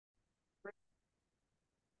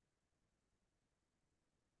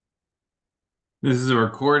This is a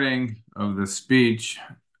recording of the speech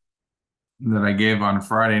that I gave on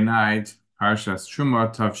Friday night, Parshas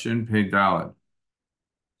Terumah Tavshin Pei Daled.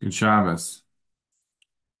 Good Shabbos.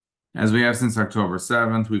 As we have since October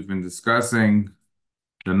 7th, we've been discussing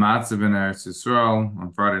the Matzav in Eretz Yisrael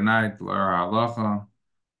on Friday night, Halacha,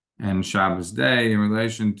 and Shabbos day in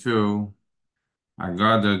relation to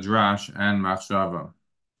Agada, Drash, and Machshava.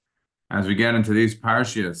 As we get into these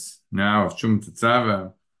parshias now of Shum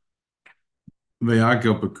Tetzaveh,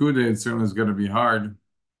 V'Yakel Pekude, it certainly is going to be hard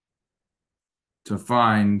to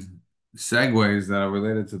find segues that are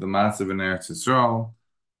related to the Matzav in Eretz Yisrael,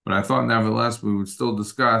 but I thought nevertheless we would still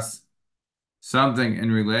discuss something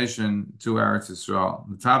in relation to Eretz Yisrael.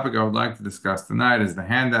 The topic I would like to discuss tonight is the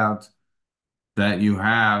handout that you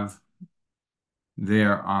have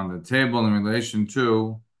there on the table in relation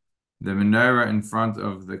to the menorah in front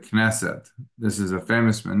of the Knesset. This is a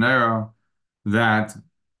famous menorah that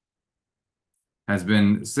has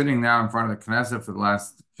been sitting now in front of the Knesset for the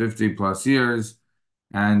last 50 plus years.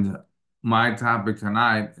 And my topic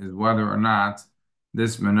tonight is whether or not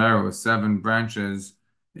this menorah with 7 branches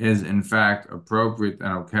is in fact appropriate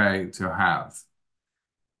and okay to have.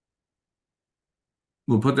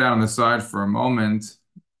 We'll put that on the side for a moment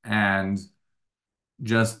and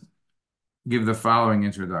just give the following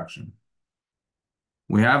introduction.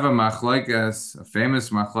 We have a machlokes, a famous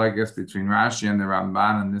machlokes between Rashi and the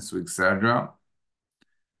Ramban in this week's Sedra.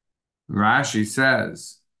 Rashi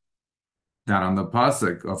says that on the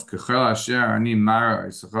pasuk of Kechel Asher Ani Mara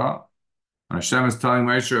Isacha, when Hashem is telling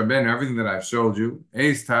Moshe Rabbeinu everything that I've showed you,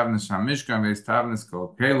 Eis Tavnis Hamishkan, Eis Tavnis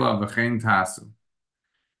Kol Kela, V'chein Tasu.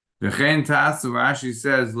 V'chein Tasu, Rashi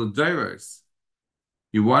says, L'doros.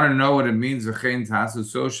 You want to know what it means, V'chein Tasu,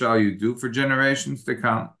 so shall you do for generations to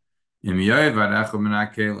come. Im Yoyev Arecha Min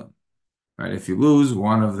HaKelim. Right, if you lose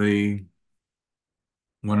one of the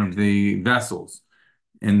vessels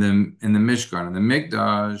in the Mishkan, in the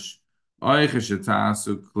Mikdash, or if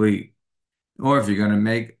you're going to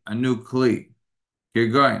make a new kli, you're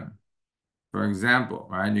going, for example,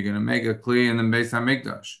 right? You're going to make a kli in the Beis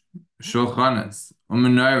Hamikdash, shulchanas,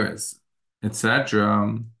 menorahs,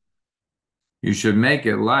 etc. You should make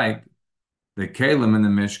it like the kelim in the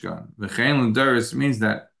Mishkan. The V'chein l'doros means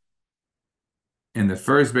that in the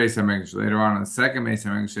first Beis Hamikdash, later on in the second Beis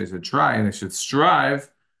Hamikdash, they should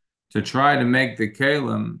strive to try to make the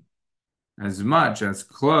kelim as much as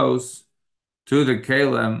close to the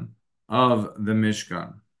kelim of the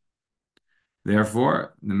Mishkan.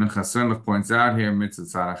 Therefore, the Minchas Chinuch points out here,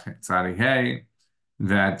 Mitzvah Tzadihei,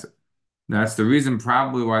 that that's the reason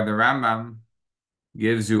probably why the Rambam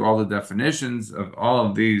gives you all the definitions of all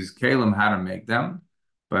of these kelim, how to make them,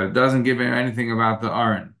 but it doesn't give you anything about the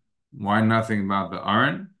Aron. Why nothing about the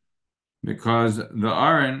Aron? Because the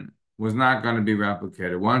Aron was not going to be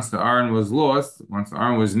replicated. Once the Aron was lost, once the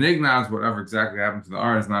Aron was nignaz, whatever exactly happened to the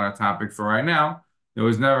Aron is not a topic for right now. There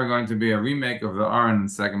was never going to be a remake of the Aron in the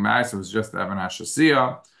second Ma'aseh. It was just the Evan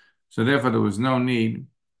HaShasiyah. So therefore, there was no need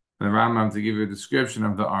for the Rambam to give you a description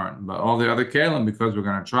of the Aron. But all the other kelim, because we're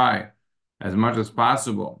going to try as much as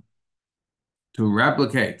possible to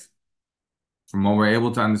replicate from what we're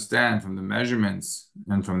able to understand from the measurements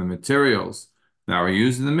and from the materials that were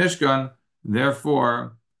used in the Mishkan,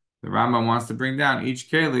 therefore, the Rambam wants to bring down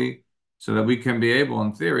each keli so that we can be able,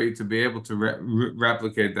 in theory, to be able to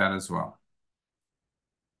replicate that as well.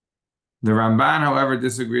 The Ramban, however,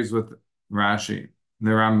 disagrees with Rashi.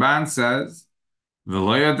 The Ramban says,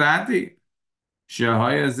 "V'lo yadati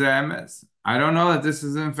shehaya ze'emes." I don't know that this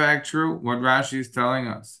is in fact true, what Rashi is telling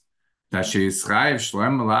us. That she'ischayev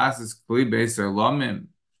Shlomo Malasis Kli Beis Elamim,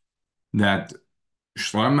 that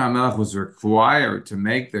Shlomo HaMelech was required to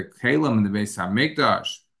make the kelim in the Beis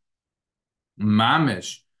HaMikdash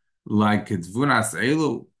mamish, like Ketvunas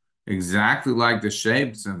Elu, exactly like the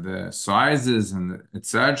shapes and the sizes and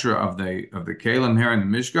etc. of the kelim here in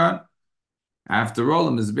the Mishkan. After all,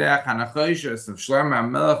 the Mizbeach HaNachoshes of Shlomo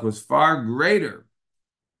HaMelech was far greater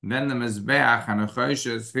than the Mizbeach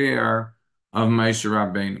HaNachoshes here of Moshe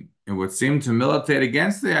Rabbeinu. It would seem to militate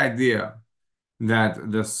against the idea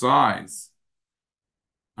that the size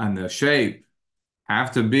and the shape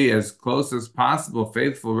have to be as close as possible,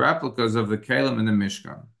 faithful replicas of the kelim in the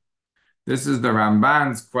Mishkan. This is the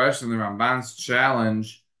Ramban's question, the Ramban's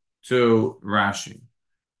challenge to Rashi.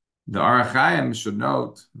 The Orach Chaim should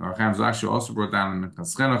note, the Orach Chaim is actually also brought down in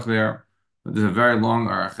Minchas Chinuch there, but there's a very long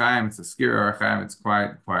Orach Chaim. It's a skir Orach Chaim. It's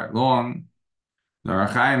quite long. The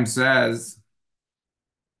Orach Chaim says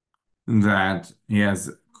that he has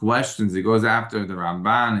questions. He goes after the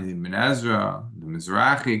Ramban, the Ibn Ezra, the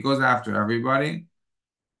Mizrahi. He goes after everybody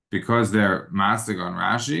because they're mastig on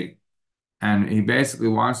Rashi. And he basically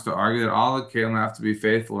wants to argue that all the kelim have to be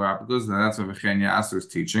faithful replicas, and that's what V'chein Yasu is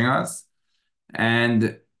teaching us.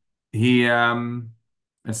 And he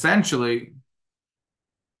essentially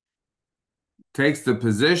takes the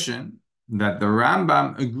position that the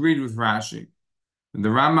Rambam agreed with Rashi. The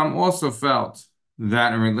Rambam also felt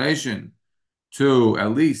that in relation to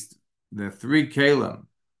at least the three kelim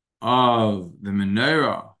of the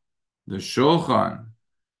Menorah, the Shulchan,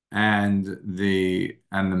 and the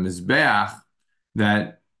Mizbeach,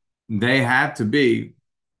 that they had to be,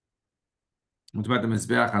 what about the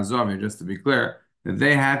Mizbeach Hazovi, just to be clear, that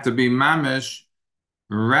they had to be mamish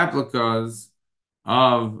replicas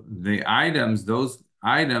of the items, those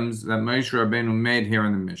items that Moshe Rabbeinu made here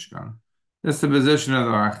in the Mishkan. This is the position of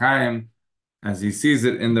the Ohr HaChaim, as he sees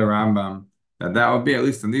it in the Rambam, that would be, at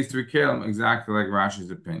least in these three kelim, exactly like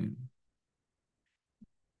Rashi's opinion.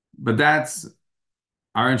 But that's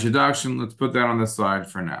our introduction. Let's put that on the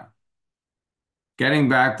side for now. Getting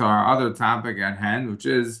back to our other topic at hand, which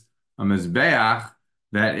is a mizbeach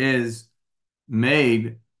that is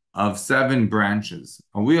made of 7 branches.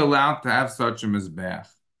 Are we allowed to have such a mizbeach?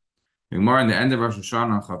 The Gemara in the end of Rosh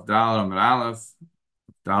Hashanah, Chav Daled Amud Aleph,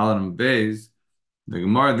 Daled Amud Beis, the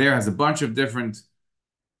Gemara there has a bunch of different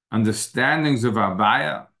understandings of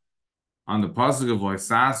Abaya on the pasuk of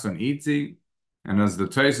Loisas and Iti, and as the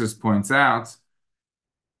Tosfos points out,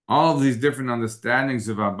 all of these different understandings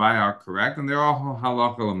of Abaya are correct, and they're all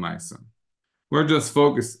halacha l'maisa. We're just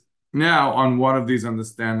focused now on one of these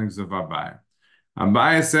understandings of Abaya.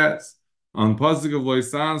 Abaya says, on pasuk of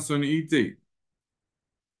Loisasun Iti,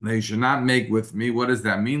 they should not make with me. What does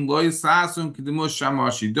that mean? Loisasun k'demus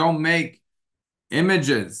shamashi. Don't make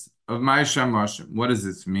images of my shamashim. What does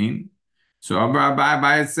this mean? So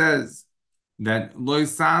Abaya says that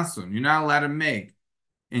Loisasun, you're not allowed to make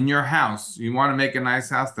in your house. You want to make a nice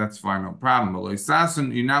house, that's fine, no problem. But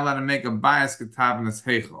Loisasun, you're not allowed to make a bias k'tavnas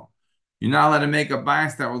heichel. You're not allowed to make a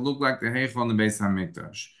bias that would look like the heichel in the Beis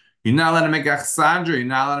Hamikdash. You're not allowed to make a chsadra. You're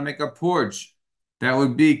not allowed to make a porch that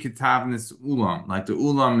would be k'tavnas ulam, like the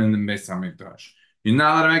ulam in the Beis Hamikdash. You're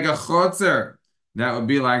not allowed to make a chotzer that would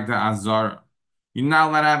be like the azara. You're not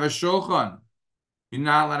allowed to have a shulchan. You're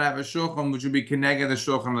not allowed to have a shulchan which would be keneged the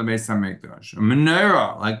shulchan of the Beis Hamikdash. A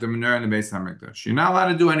menorah, like the menorah in the Beis Hamikdash. You're not allowed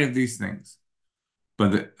to do any of these things.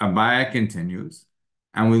 But the Abaya continues,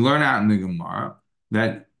 and we learn out in the Gemara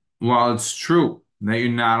that while it's true that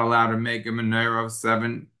you're not allowed to make a menorah of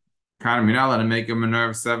 7, you're not allowed to make a menorah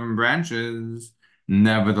of 7 branches,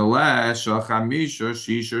 nevertheless, shal chamisha,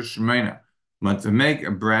 shisha, shmeina. But to make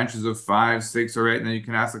branches of 5, 6, or 8, then you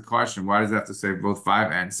can ask the question, why does it have to say both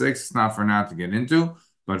 5 and 6? It's not for now to get into,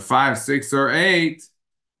 but 5, 6, or 8,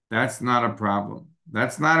 that's not a problem.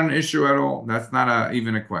 That's not an issue at all. That's not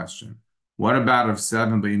even a question. What about of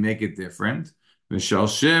 7, but you make it different? V'shel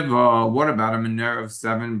shiva, what about a menorah of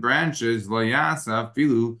 7 branches? Lo yasa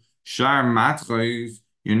filu shar matchois.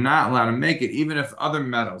 You're not allowed to make it, even if other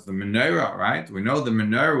metals. The menorah, right? We know the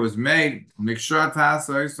menorah was made mikshar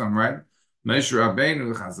tasoisam, right? Moshe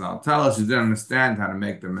Rabbeinu, Chazal tell us he didn't understand how to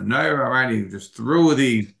make the menorah, right? He just threw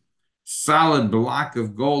the solid block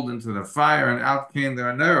of gold into the fire, and out came the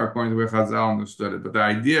menorah, according to where Chazal understood it. But the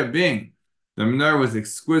idea being, the menorah was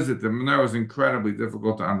exquisite. The menorah was incredibly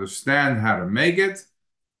difficult to understand how to make it.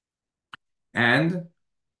 And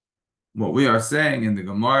what we are saying in the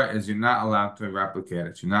Gemara is you're not allowed to replicate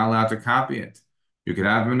it. You're not allowed to copy it. You could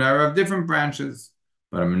have a menorah of different branches,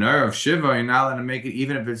 but a menorah of Shiva, you're not allowed to make it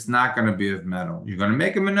even if it's not going to be of metal. You're going to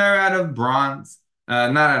make a menorah out of bronze,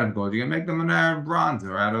 not out of gold. You're going to make the menorah out of bronze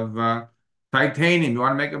or out of titanium. You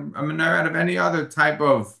want to make a menorah out of any other type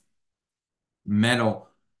of metal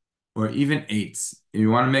or even 8s. If you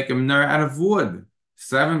want to make a menorah out of wood,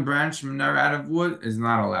 7-branch menorah out of wood is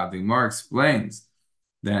not allowed. The Gemara explains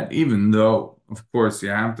that even though, of course, you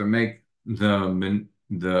have to make the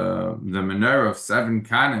menorah of 7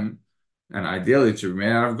 kanim, and ideally it should be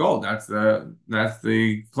made out of gold. That's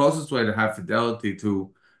the closest way to have fidelity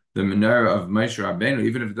to the menorah of Moshe Rabbeinu,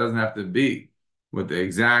 even if it doesn't have to be with the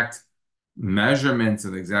exact measurements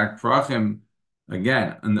and the exact prachim.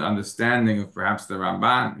 Again, in the understanding of perhaps the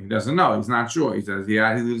Ramban, he doesn't know. He's not sure. He says he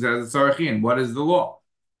lives as a tzarachin. What is the law?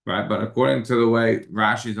 Right? But according to the way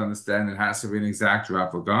Rashi's understanding, it has to be an exact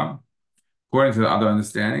replica. According to the other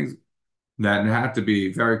understandings, that it had to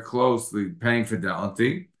be very closely paying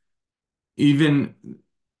fidelity. Even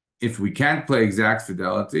if we can't play exact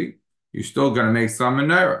fidelity, you're still going to make some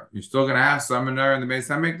menorah. You're still going to have some menorah in the Beis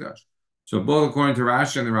Hamikdash. So both according to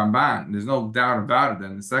Rashi and the Ramban, there's no doubt about it that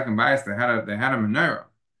in the second bias they had a menorah.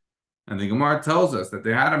 And the Gemara tells us that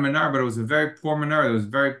they had a menorah, but it was a very poor menorah. It was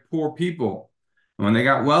very poor people. And when they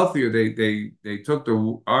got wealthier, they took the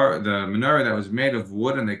menorah that was made of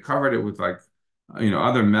wood and they covered it with like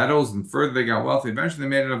other metals. And further they got wealthy. Eventually they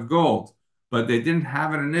made it of gold, but they didn't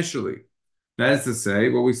have it initially. That is to say,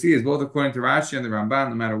 what we see is both according to Rashi and the Ramban,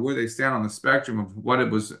 no matter where they stand on the spectrum of what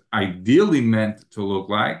it was ideally meant to look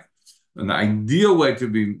like, and the ideal way to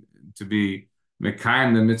be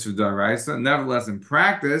Mekayim the mitzvah d'oraisa. Nevertheless, in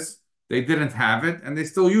practice, they didn't have it and they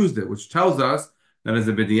still used it, which tells us that as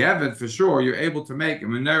a b'di'evet, for sure, you're able to make a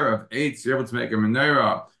menorah of eights, you're able to make a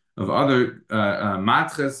menorah of other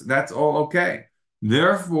matches. That's all okay.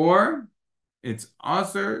 Therefore, it's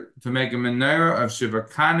also to make a menorah of shiva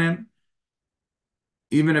kanim,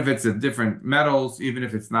 even if it's of different metals, even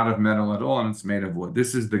if it's not of metal at all and it's made of wood.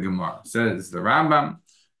 This is the Gemara. Says the Rambam.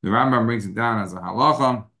 The Rambam brings it down as a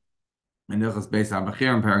halacha. And Ilchas Beis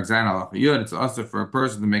HaBechir and Perek Zayin Halacha Yud. It's also for a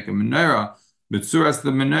person to make a menorah, but suras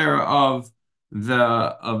the menorah of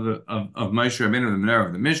Moshe Rabbeinu, the menorah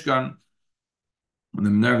of the Mishkan, and the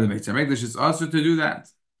menorah of the Beit HaMikdash. It's also to do that.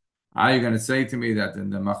 Are you going to say to me that in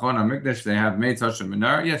the Machon HaMikdash they have made such a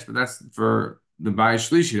menorah? Yes, but that's for the Bayis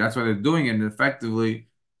Shlishi. That's why they're doing it effectively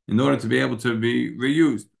in order to be able to be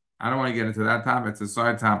reused. I don't want to get into that topic. It's a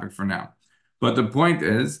side topic for now. But the point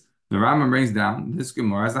is, the Rambam brings down this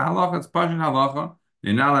Gemara as a halacha. It's Pashut halacha.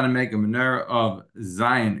 They're not allowed to make a menorah of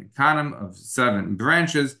Zion Kanim, of 7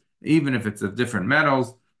 branches, even if it's of different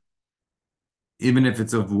metals, even if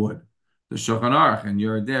it's of wood. The Shulchan Aruch and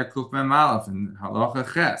Yeridei Kuf Mem Aleph and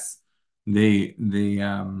Halacha Ches, the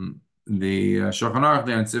Shulchan Aruch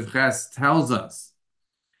there in Tziv Ches tells us,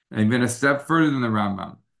 and even a step further than the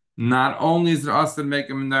Rambam. Not only is it also to make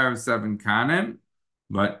a menorah of 7 kanim,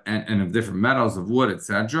 but and of different metals, of wood,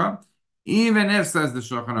 etc. Even if, says the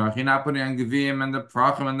Shulchan Aruch, you're not putting on Gevim and the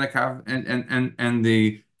Prachim and the Kaf and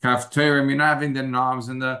the Kafterim, you're not having the knobs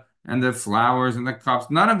and the flowers and the cups,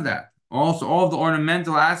 none of that. Also, all of the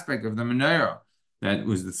ornamental aspect of the menorah that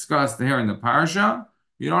was discussed here in the parsha,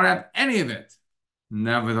 you don't have any of it.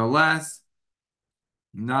 Nevertheless,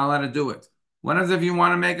 you're not allowed to do it. What if you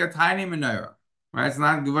want to make a tiny menorah? Right? It's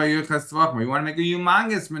not Gvar Yuchas Tvachim. You want to make a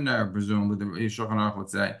humongous menorah, presumably, the Shulchan Aruch would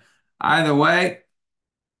say. Either way,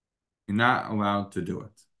 you're not allowed to do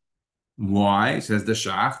it. Why? Says the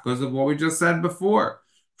Shach, because of what we just said before,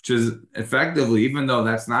 which is effectively, even though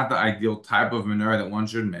that's not the ideal type of menorah that one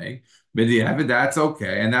should make, but that's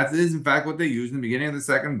okay. And that is, in fact, what they used in the beginning of the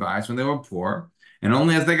second Bais when they were poor. And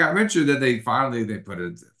only as they got richer that they put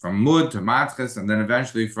it from mud to matches, and then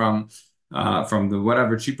eventually from the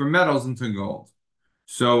whatever cheaper metals into gold.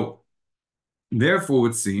 So therefore, it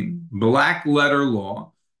would seem black letter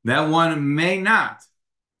law that one may not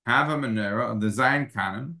have a menorah of the Zion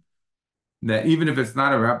Kanim, that even if it's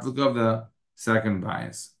not a replica of the second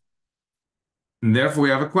bias. And therefore, we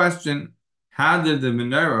have a question: how did the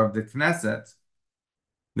menorah of the Knesset,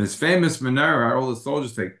 this famous menorah, all the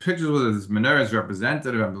soldiers take pictures with it, this menorah is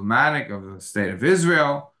representative, emblematic of the state of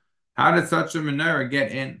Israel, how did such a menorah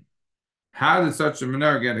get in? How did such a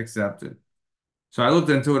menorah get accepted? So I looked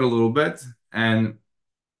into it a little bit, and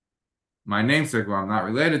my namesake, who I'm not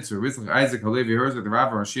related to, Isaac Halevi Herzog, the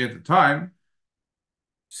Rav Rashi at the time,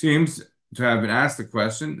 seems to have been asked a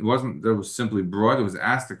question. It wasn't that was simply brought, it was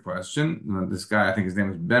asked a question. This guy, I think his name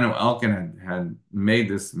was Beno Elkin, had made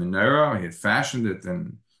this menorah. He had fashioned it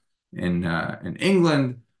in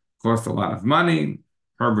England, cost a lot of money.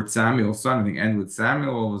 Herbert Samuel's son, I think Edward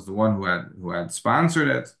Samuel, was the one who had sponsored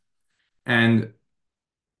it. And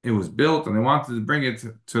it was built, and they wanted to bring it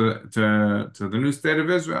to the new state of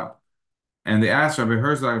Israel. And they asked Rabbi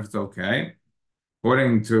Herzog if it's okay.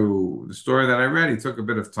 According to the story that I read, he took a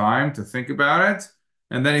bit of time to think about it,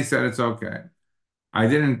 and then he said it's okay. I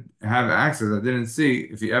didn't have access, I didn't see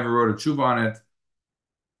if he ever wrote a tshuva on it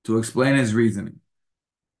to explain his reasoning.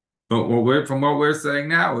 But from what we're saying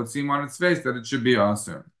now, it would seem on its face that it should be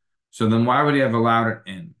awesome. So then why would he have allowed it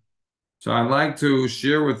in? So I'd like to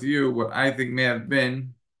share with you what I think may have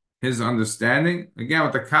been his understanding. Again,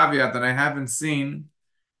 with the caveat that I haven't seen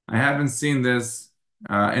this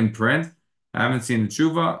in print. I haven't seen the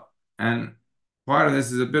tshuva, and part of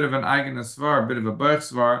this is a bit of an eigen svar, a bit of a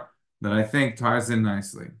berch svar that I think ties in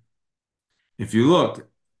nicely. If you look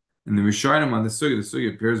in the Rishonim on the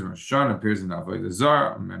Sugya appears in Rosh Hashanah, appears in Avodah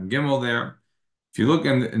Zarah, Mem Gimel there. If you look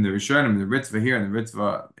in the Rishonim, the Ritva here, and the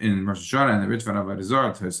Ritva in Rosh Hashanah, and the Ritva in Avodah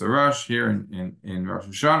Zarah, Tesarash here in Rosh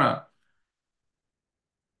Hashanah,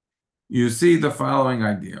 you see the following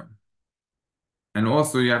idea. And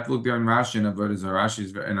also, you have to look there in Rashi and Avodah Zarah. Rashi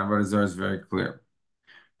in Avodah Zarah is very clear.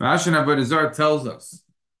 Rashi and Avodah Zarah tells us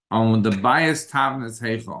on the bias tavnas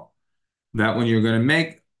heichal that when you're going to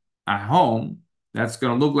make a home that's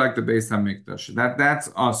going to look like the Beis Hamikdash, that's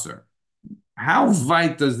usher. How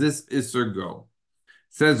weit does this Isser go?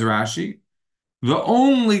 Says Rashi, the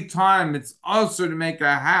only time it's also to make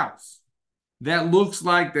a house that looks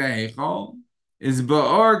like the Heichal is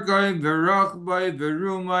ba'orkoi, v'rochboi,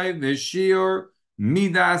 v'rumoi, v'shiur,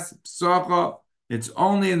 midas, psocha. It's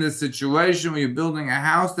only in the situation where you're building a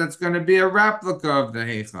house that's going to be a replica of the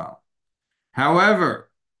Heichal. However,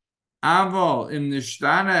 Aval im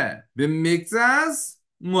nishtane b'mikzas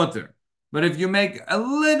mutter. But if you make a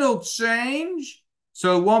little change,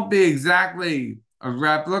 so it won't be exactly a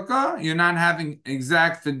replica, you're not having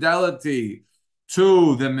exact fidelity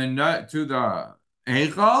to the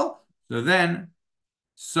Eichel, so then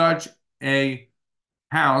such a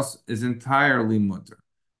house is entirely mutter.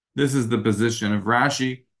 This is the position of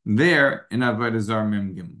Rashi there in Avodah Zarah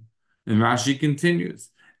Mem Gimel. And Rashi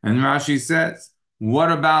continues, and Rashi says,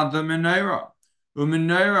 "What about the menorah? The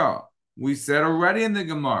menorah, we said already in the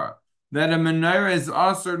Gemara that a menorah is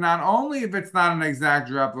also not only if it's not an exact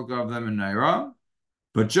replica of the menorah,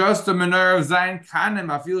 but just a menorah of Zayin Kanim,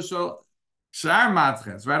 Afil Shal Shar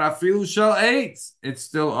Matches, right? Afil Shal 8. It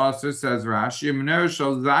still also says Rashi, a menorah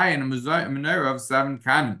Shal Zayin, a menorah of 7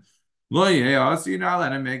 Kanim. Lo also you're not allowed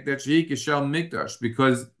to make that Sheikh Shal Mikdash,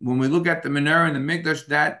 because when we look at the menorah and the Mikdash,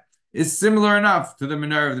 that is similar enough to the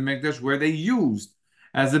menorah of the Mikdash, where they used,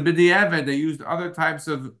 as a b'diavad, they used other types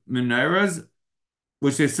of menorahs,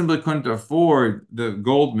 which they simply couldn't afford the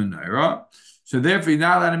gold menorah. So therefore, you're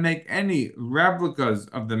not allowed to make any replicas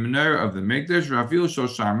of the menorah of the Mikdash, Rafil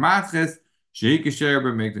Shoshar Matches, Sheikh Kasher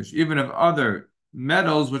Mikdash, even of other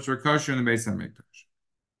metals which were kosher in the base of Mikdash.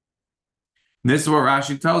 This is what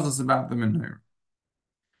Rashi tells us about the menorah.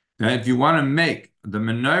 That if you want to make the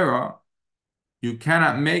menorah, you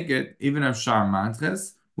cannot make it even of Shar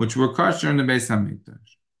Matches, which were kosher in the base of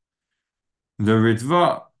Mikdash. The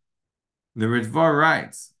Ritva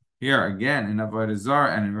writes here again in Avodah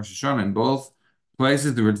Zarah and in Rosh Hashanah, in both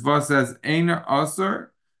places, the Ritva says Einer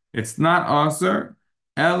Aser, it's not Aser,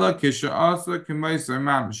 Ella Kisha Aser K'meiser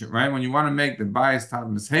Mamish. Right, when you want to make the bias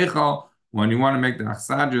Tavnis Heichal, when you want to make the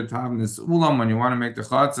Achsadra Tavnis Ulam, when you want to make the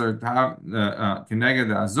Chatzar Keneged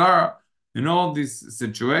the Azara, in all these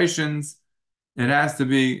situations, it has to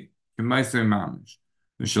be K'meiser Mamish.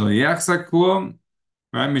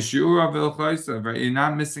 Right, right, you're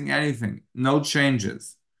not missing anything, no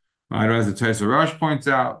changes. Right, as the Tosar Rosh points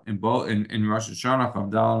out in both in Rosh Hashanah,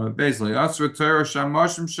 Chavdal basically Asra Torah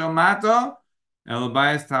Shamoshim Shalmata,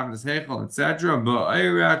 Elabayas Tavnis Heichel, etc.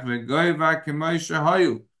 Ba'irach v'goyva k'moisha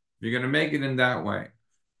hayu. You're going to make it in that way.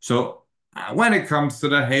 So when it comes to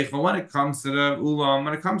the Heichel, when it comes to the Ulam,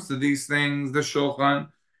 when it comes to these things, the Shulchan,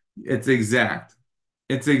 it's exact.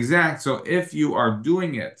 It's exact. So if you are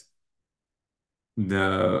doing it,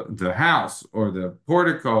 the house or the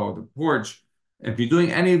portico, the porch, if you're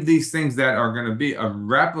doing any of these things that are going to be a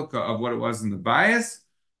replica of what it was in the bias,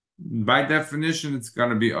 by definition, it's going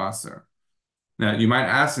to be aser. Now, you might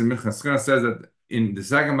ask, and Michaskana says that in the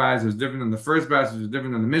second bias, it was different than the first bias, it was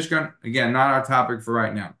different than the Mishkan. Again, not our topic for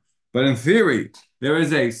right now. But in theory, there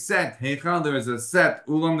is a set Heichal, there is a set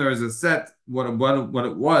Ulam, there is a set what it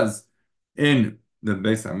was in the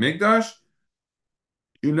Beis HaMikdash.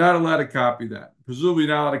 You're not allowed to copy that. Presumably,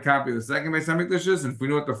 you're not allowed to copy the second Beis HaMikdash is, and if we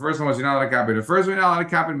know what the first one was, you're not allowed to copy the first one, you're not allowed to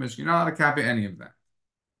copy the Mishkan, you're not allowed to copy any of that.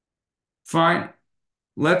 Fine.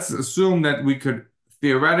 Let's assume that we could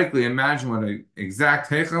theoretically imagine what an exact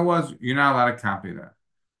Heichal was. You're not allowed to copy that.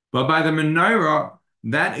 But by the Menorah,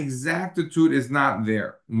 that exactitude is not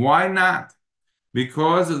there. Why not?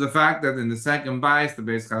 Because of the fact that in the second bias, the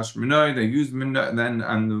Beis Hashmonai, they used Menorah, then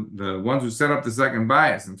and the ones who set up the second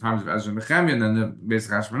bias in times of Ezra Nehemiah, and then the Beis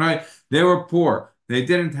Hashmonai, they were poor. They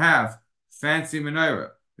didn't have fancy Menorah.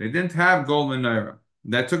 They didn't have gold Menorah.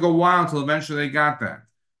 That took a while until eventually they got that.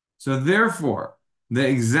 So therefore, the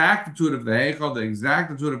exactitude of the Heichal, the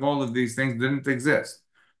exactitude of all of these things didn't exist.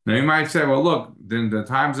 Now you might say, well, look, in the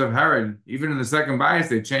times of Herod, even in the second bias,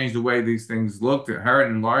 they changed the way these things looked. Herod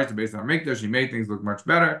enlarged the Beis HaMikdash, he made things look much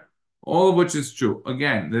better, all of which is true.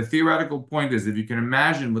 Again, the theoretical point is, if you can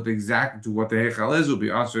imagine what the exactitude, what the Heichal is, will be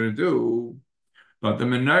also to do. But the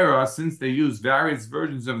Menorah, since they use various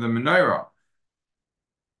versions of the Menorah,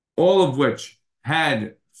 all of which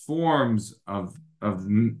had forms of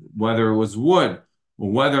whether it was wood or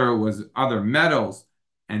whether it was other metals,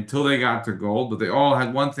 until they got to gold, but they all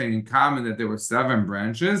had one thing in common, that there were 7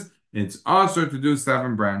 branches. It's also to do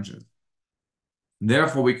 7 branches.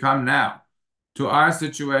 Therefore, we come now to our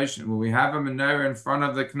situation where we have a menorah in front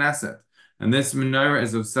of the Knesset, and this menorah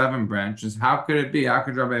is of 7 branches. How could it be? How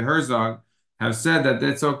could Rabbi Herzog have said that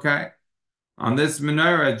it's okay? on this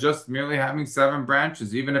menorah just merely having 7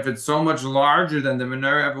 branches, even if it's so much larger than the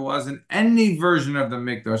menorah ever was in any version of the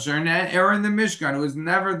Mikdash or in the Mishkan. It was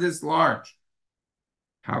never this large.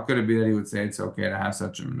 How could it be that he would say it's okay to have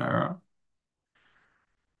such a menorah?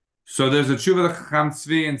 So there's a tshuva the Chacham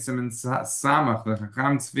Tzvi and Siman Samach. The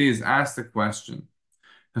Chacham Tzvi is asked a question.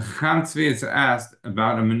 The Chacham Tzvi is asked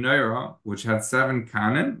about a menorah which had 7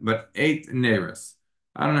 kanim but 8 neris.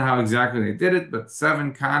 I don't know how exactly they did it, but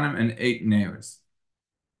 7 kanim and 8 neris.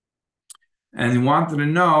 And he wanted to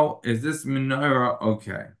know, is this menorah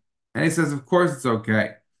okay? And he says, of course it's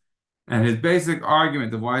okay. And his basic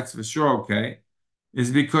argument of why it's for sure okay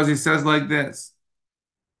is because he says like this.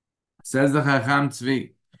 Says the Chacham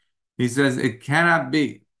Tzvi. He says it cannot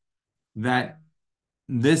be that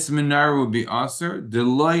this menorah would be aser.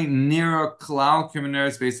 Deloy nira klal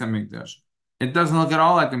kemenorah Beis Hamikdash. It doesn't look at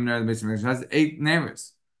all like the menorah Beis Hamikdash. It has 8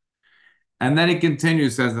 neris. And then he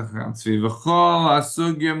continues, says the Chacham Tzvi, V'chol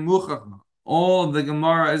asugya muchacha. All the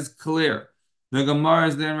Gemara is clear. The Gemara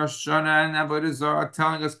is there in Rosh Hashanah and Avodah Zarah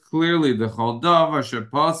telling us clearly the chol davar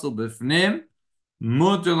shepasul b'fnim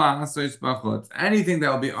muter la'asor b'chutz. Anything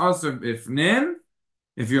that will be aser b'fnim,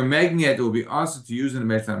 if you're making it, it will be aser to use in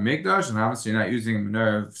the Beit HaMikdash, and obviously you're not using a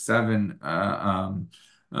menorah of 7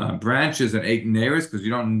 branches and 8 neris, because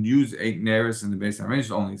you don't use 8 neris in the Beit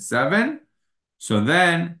HaMikdash, only 7. So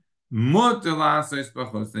then, muter la'asor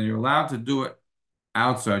b'chutz, then you're allowed to do it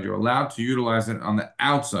outside. You're allowed to utilize it on the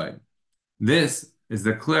outside. This is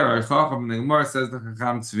the clear Chacham. The Gemara says the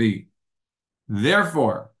Chacham Tzvi.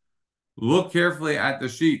 Therefore, look carefully at the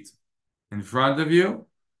sheet in front of you.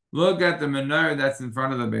 Look at the menorah that's in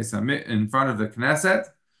front of the Beis Hamikdash, in front of the Knesset,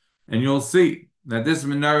 and you'll see that this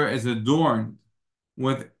menorah is adorned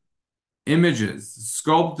with images,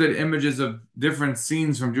 sculpted images of different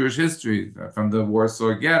scenes from Jewish history, from the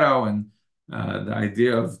Warsaw Ghetto and the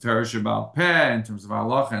idea of Torah Sheba'al Peh in terms of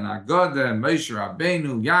Halacha and Agoda, Moshe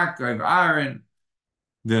Rabbeinu, Yaakov, Aaron,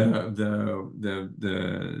 the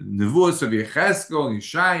Nevuos of Yecheskel,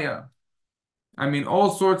 Yeshaya. I mean,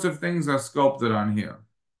 all sorts of things are sculpted on here.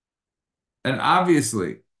 And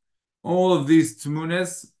obviously, all of these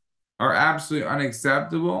tmunis are absolutely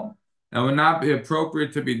unacceptable and would not be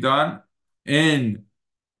appropriate to be done in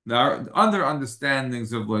the other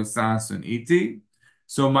understandings of Loisas and Iti.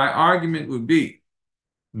 So my argument would be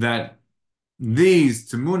that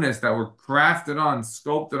these temunas that were crafted on,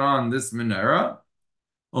 sculpted on this menorah,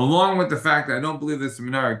 along with the fact that I don't believe this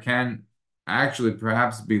menorah can actually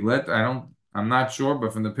perhaps be lit. I'm not sure,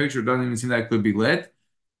 but from the picture, it doesn't even seem that it could be lit.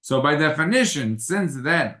 So by definition, since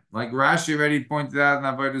then, like Rashi already pointed out in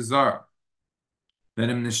Avodah Zarah, that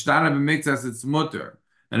in Nishtana b'mikdash it's mutter.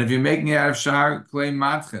 And if you're making it out of shar clay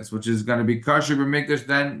matches, which is going to be kosher b'mikdash,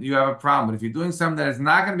 then you have a problem. But if you're doing something that is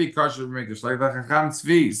not going to be kosher b'mikdash, like the Chacham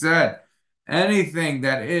Tzvi said, anything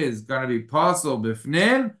that is going to be possible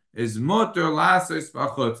b'fnim is mutter lasos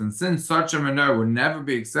b'chutz. And since such a menorah would never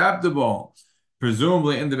be acceptable,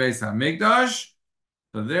 presumably in the Beis HaMikdash,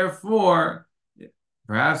 so therefore,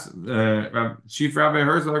 perhaps Chief Rabbi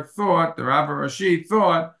Herzog thought, the Rabbi Rashi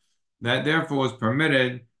thought, that therefore was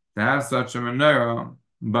permitted to have such a menorah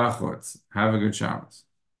b'chutz. Have a good Shabbos.